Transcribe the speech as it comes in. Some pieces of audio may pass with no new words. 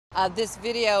This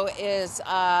video is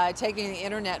taking the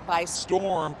internet by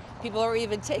storm. People are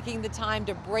even taking the time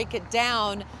to break it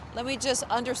down. Let me just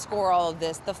underscore all of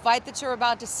this. The fight that you're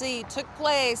about to see took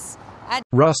place at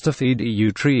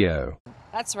Rust.exe Trio.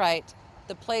 That's right,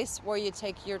 the place where you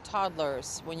take your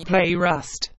toddlers when you play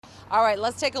Rust. All right,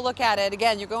 let's take a look at it.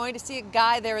 Again, you're going to see a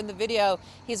guy there in the video.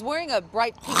 He's wearing a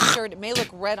bright pink shirt. It may look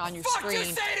red on your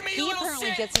screen. He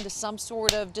apparently gets into some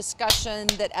sort of discussion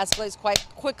that escalates quite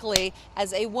quickly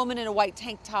as a woman in a white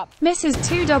tank top misses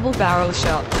 2 double barrel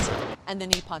shots. And then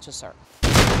he punches her.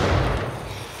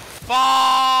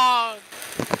 Fuck!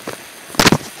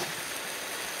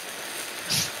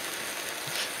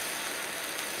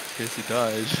 Guess he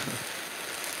died.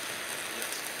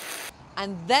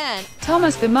 And then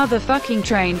Thomas the motherfucking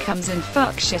train comes and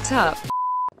fucks shit up.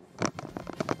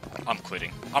 I'm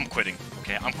quitting. I'm quitting.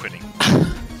 Okay, I'm quitting.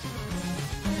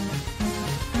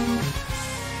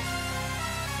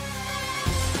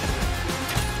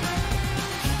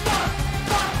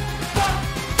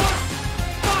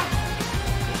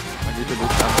 I need to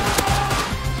loot ammo.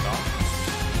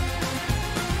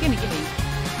 Gimme, gimme.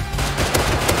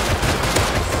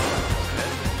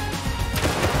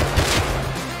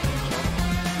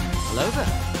 Hello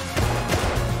there.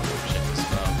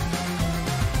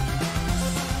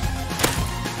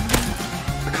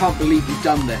 I can't believe you've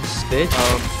done this, bitch.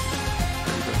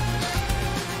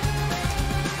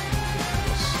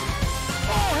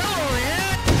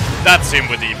 That's him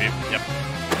with EV. Yep.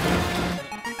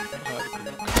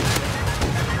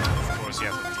 Of course he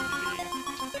has a DVD.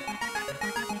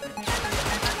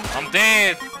 I'm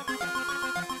dead!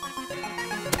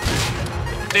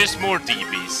 There's more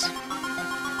DBs.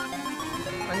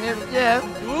 Yeah.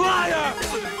 Liar!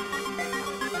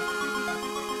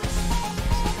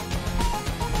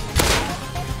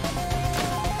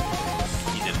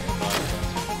 He didn't die.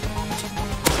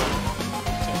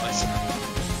 So nice.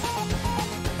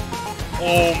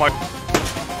 Oh my...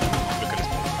 Look at this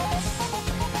one.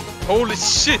 Holy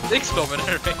shit! X-Bomb and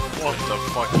everything! What the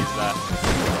fuck is that?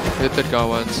 Hit that guy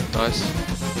once. Nice.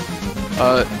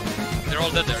 They're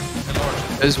all dead there. They're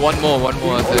large. There's one more, I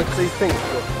think. honestly think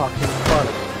you're fucking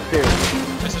funny. Seriously.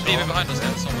 There's a DB behind us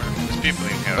here somewhere. There's people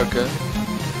in here. Okay.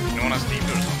 No one has DB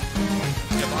or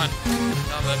something. Yeah, behind.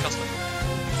 Down the custom.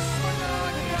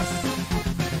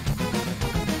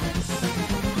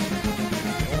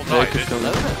 They all died, dude. I'm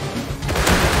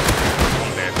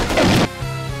dead.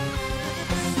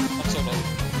 I'm so low.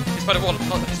 He's by the wall.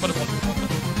 No, he's by the wall.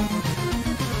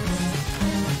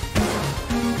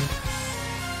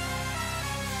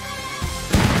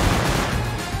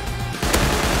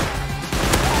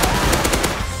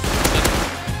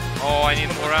 Oh, I need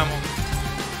more ammo.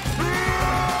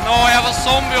 No, I have a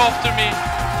zombie after me.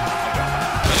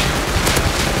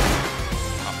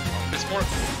 There's more.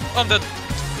 I'm dead.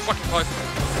 Fucking pipe.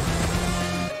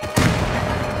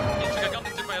 He took a gun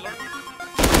into my alarm.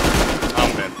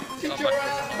 I'm dead.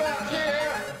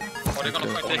 Are they gonna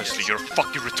fight? Honestly, you're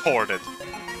fucking retarded.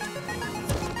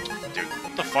 Dude,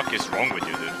 what the fuck is wrong with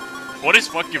you, dude? What is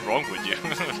fucking wrong with you?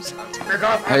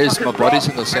 Hey, my body's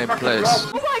in the same place.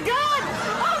 oh my god!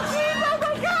 Oh jeez, oh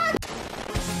my god!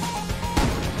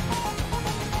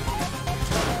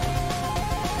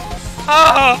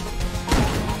 Ah!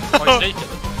 Oh, he's naked.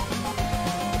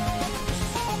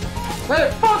 Hey,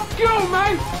 fuck you,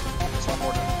 man! It's one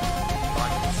more.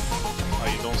 Oh,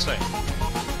 you don't say.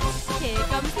 Here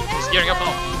comes the He's gearing up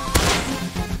now.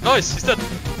 Nice, he's dead.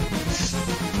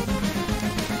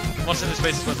 Once in his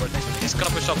face is well worth it. He's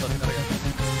gonna push up that thing again.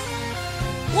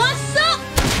 What's up?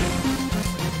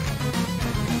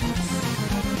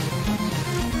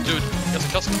 Dude, he has a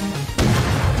custom.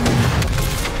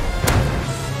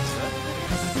 He's dead.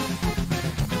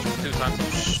 2 times.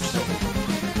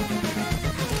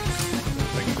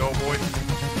 There you go, boy.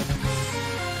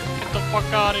 Get the fuck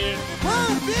out of here.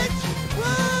 Run, bitch!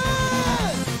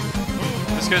 Run!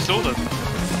 This guy's loaded.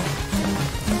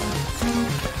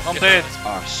 I'm dead.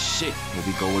 Oh shit, here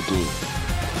we go again.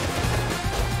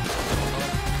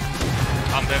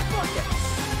 I'm dead.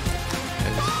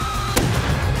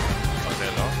 I'm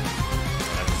dead now.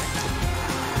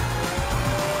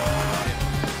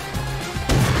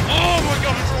 Oh my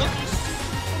god, it's all this.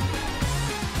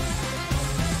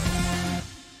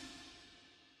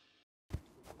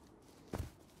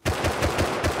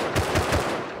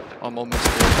 I'm almost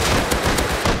dead.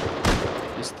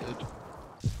 He's dead.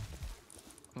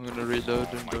 I'm gonna reload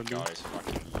and go loot.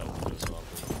 Fucking loaded as well,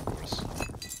 of course.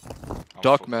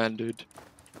 Dark man, dude.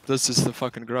 This is the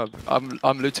fucking grub. I'm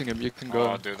looting him. You can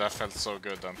go. Oh, dude, that felt so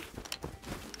good then.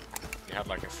 He had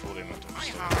like a full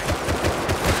inventory.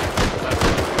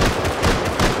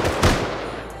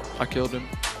 I killed him.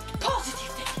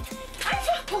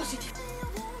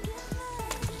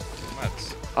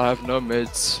 Mats. I have no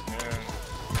mids. Yeah.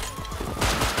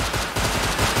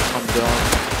 I'm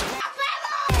down.